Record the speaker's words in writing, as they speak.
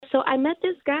So I met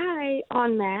this guy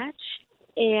on Match,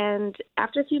 and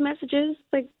after a few messages,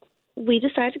 like, we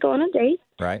decided to go on a date,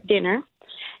 Right. dinner.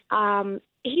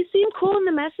 He seemed cool in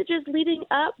the messages leading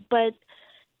up, but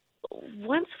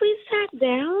once we sat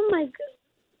down, like,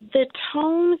 the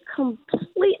tone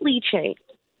completely changed.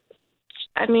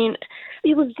 I mean,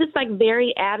 he was just like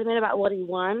very adamant about what he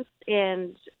wants,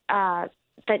 and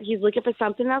that he's looking for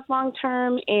something that's long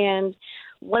term, and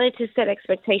wanted to set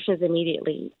expectations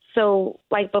immediately. So,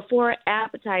 like, before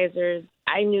appetizers,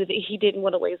 I knew that he didn't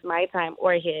want to waste my time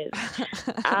or his.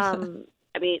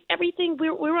 I mean, everything,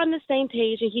 we're on the same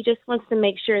page, and he just wants to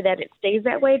make sure that it stays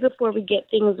that way before we get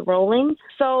things rolling.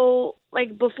 So,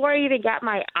 like, before I even got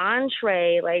my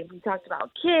entree, like, we talked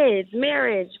about kids,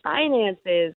 marriage, finances,